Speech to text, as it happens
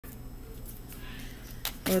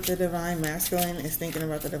what the divine masculine is thinking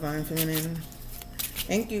about the divine feminine.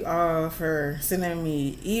 Thank you all for sending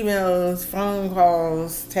me emails, phone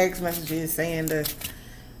calls, text messages saying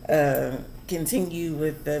to continue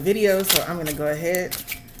with the video. So I'm going to go ahead,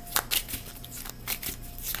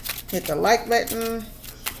 hit the like button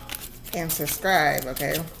and subscribe,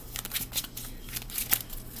 okay?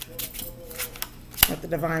 What the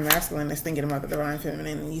divine masculine is thinking about the divine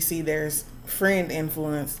feminine. And you see there's friend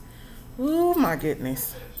influence. Oh my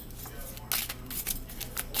goodness.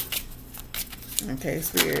 Okay,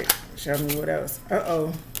 Spirit, show me what else.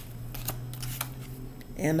 Uh-oh.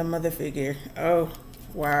 And the mother figure. Oh,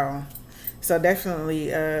 wow. So definitely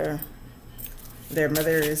their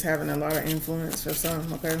mother is having a lot of influence for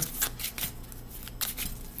some, okay?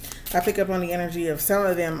 I pick up on the energy of some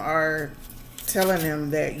of them are telling them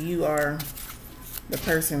that you are the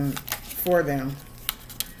person for them.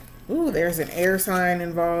 Ooh, there's an air sign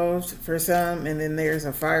involved for some, and then there's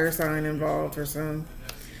a fire sign involved for some.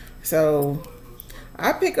 So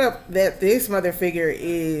I pick up that this mother figure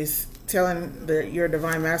is telling your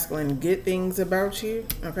divine masculine good things about you,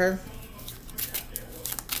 okay?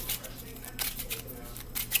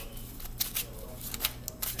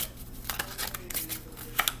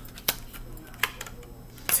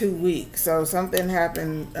 .2 weeks. So something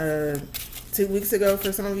happened 2 weeks ago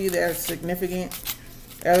for some of you that's significant.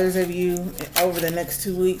 Others of you, over the next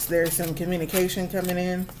 2 weeks, there's some communication coming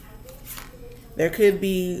in. There could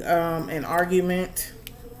be an argument,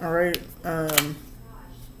 all right,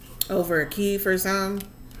 over a key for some,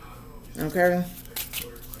 okay?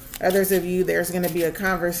 Others of you, there's going to be a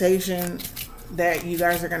conversation that you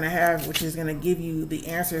guys are going to have, which is going to give you the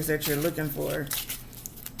answers that you're looking for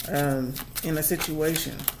in a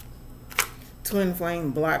situation. Twin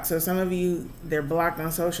flame blocked. So some of you, they're blocked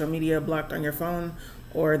on social media, blocked on your phone,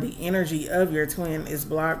 or the energy of your twin is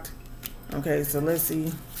blocked. Okay, so let's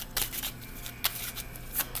see.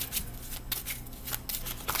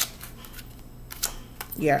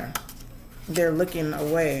 Yeah, they're looking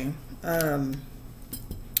away.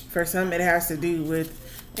 For some, it has to do with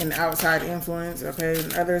an outside influence, okay?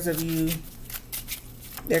 And others of you,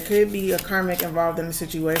 there could be a karmic involved in the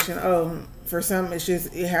situation. Oh, for some, it's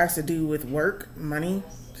just, it has to do with work, money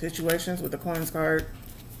situations with the coins card.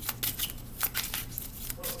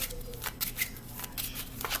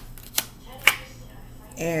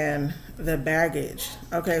 And the baggage.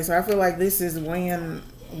 Okay, so I feel like this is weighing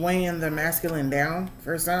the masculine down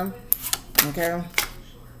for some, okay?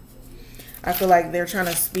 I feel like they're trying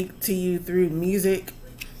to speak to you through music.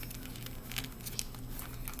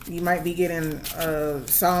 You might be getting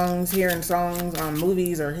songs, hearing songs on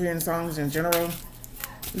movies, or hearing songs in general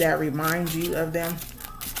that remind you of them.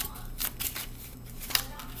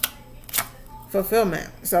 Fulfillment.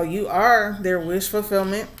 So you are their wish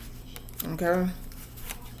fulfillment, okay?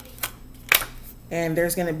 And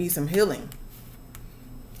there's going to be some healing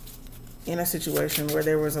in a situation where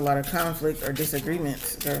there was a lot of conflict or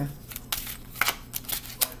disagreements, okay?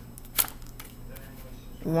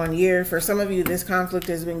 1 year. For some of you, this conflict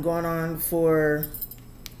has been going on for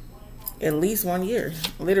at least 1 year,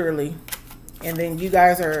 literally. And then you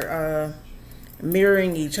guys are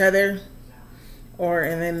mirroring each other.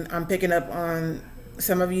 And then I'm picking up on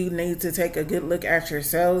some of you need to take a good look at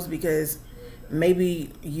yourselves, because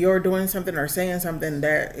maybe you're doing something or saying something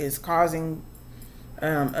that is causing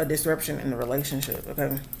a disruption in the relationship,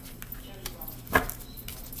 okay?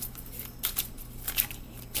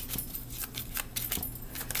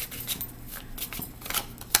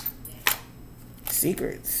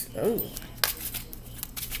 Secrets. Oh.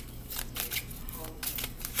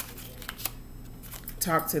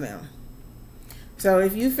 Talk to them. So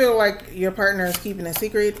if you feel like your partner is keeping a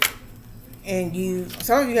secret, and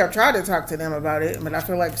some of you have tried to talk to them about it, but I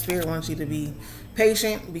feel like Spirit wants you to be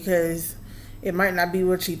patient, because it might not be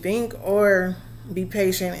what you think, or be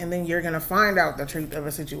patient and then you're going to find out the truth of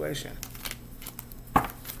a situation.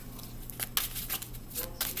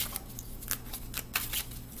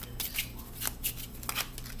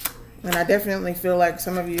 And I definitely feel like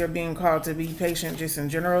some of you are being called to be patient just in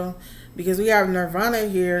general, because we have Nirvana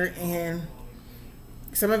here, and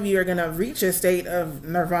some of you are going to reach a state of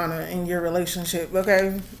Nirvana in your relationship,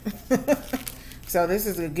 okay? So this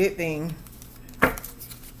is a good thing.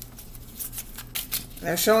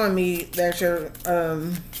 They're showing me that your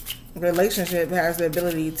relationship has the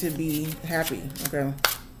ability to be happy, okay?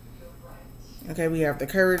 Okay, we have the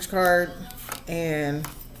Courage card and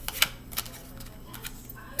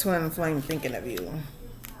Twin Flame thinking of you.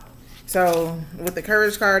 So with the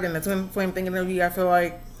Courage card and the Twin Flame thinking of you, I feel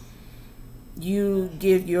like you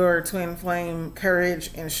give your Twin Flame courage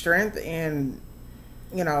and strength, and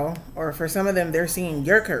you know, or for some of them, they're seeing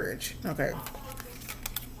your courage. Okay.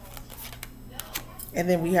 And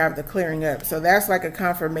then we have the clearing up. So that's like a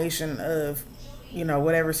confirmation of, you know,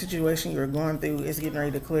 whatever situation you're going through is getting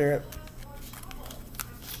ready to clear up.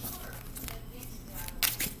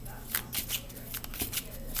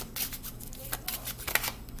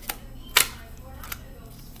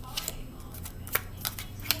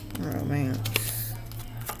 Romance.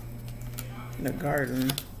 The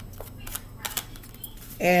garden.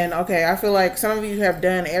 And okay, I feel like some of you have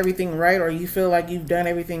done everything right, or you feel like you've done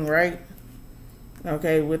everything right.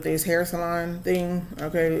 Okay, with this hair salon thing.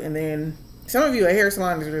 Okay, and then some of you, a hair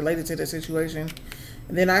salon is related to the situation.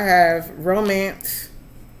 And then I have romance,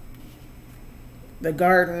 the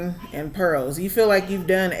garden, and pearls. You feel like you've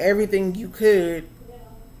done everything you could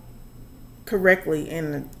correctly,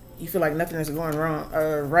 and you feel like nothing is going wrong,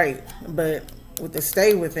 right. But with the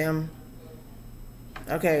stay with them,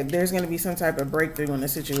 okay, there's going to be some type of breakthrough in the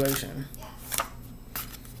situation.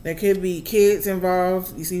 There could be kids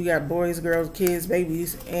involved. You see, you got boys, girls, kids,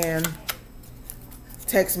 babies, and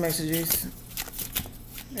text messages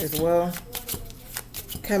as well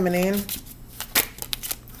coming in.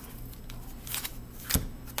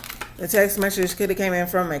 The text message could have came in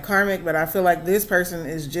from a karmic, but I feel like this person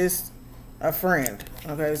is just a friend.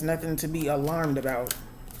 Okay, it's nothing to be alarmed about.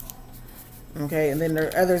 Okay, and then there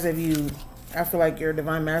are others of you, I feel like your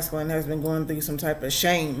divine masculine has been going through some type of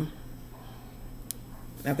shame.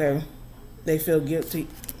 Okay, they feel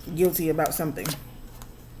guilty about something.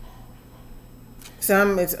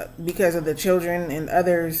 Some it's because of the children, and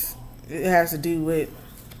others it has to do with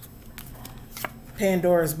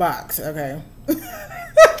Pandora's box. Okay.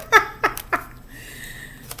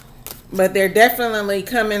 But they're definitely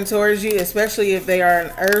coming towards you, especially if they are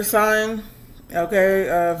an earth sign. Okay,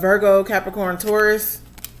 Virgo, Capricorn, Taurus,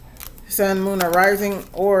 Sun, Moon, or Rising,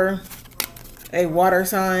 or a water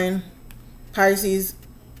sign, Pisces,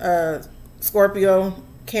 Scorpio,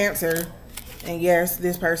 Cancer. And yes,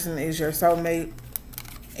 this person is your soulmate,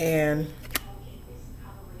 and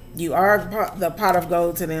you are the pot of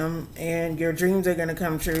gold to them, and your dreams are going to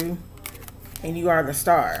come true, and you are the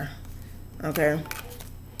star. Okay,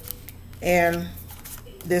 and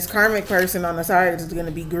this karmic person on the side is going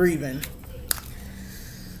to be grieving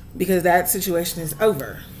because that situation is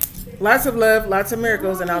over. Lots of love, lots of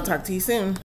miracles, and I'll talk to you soon.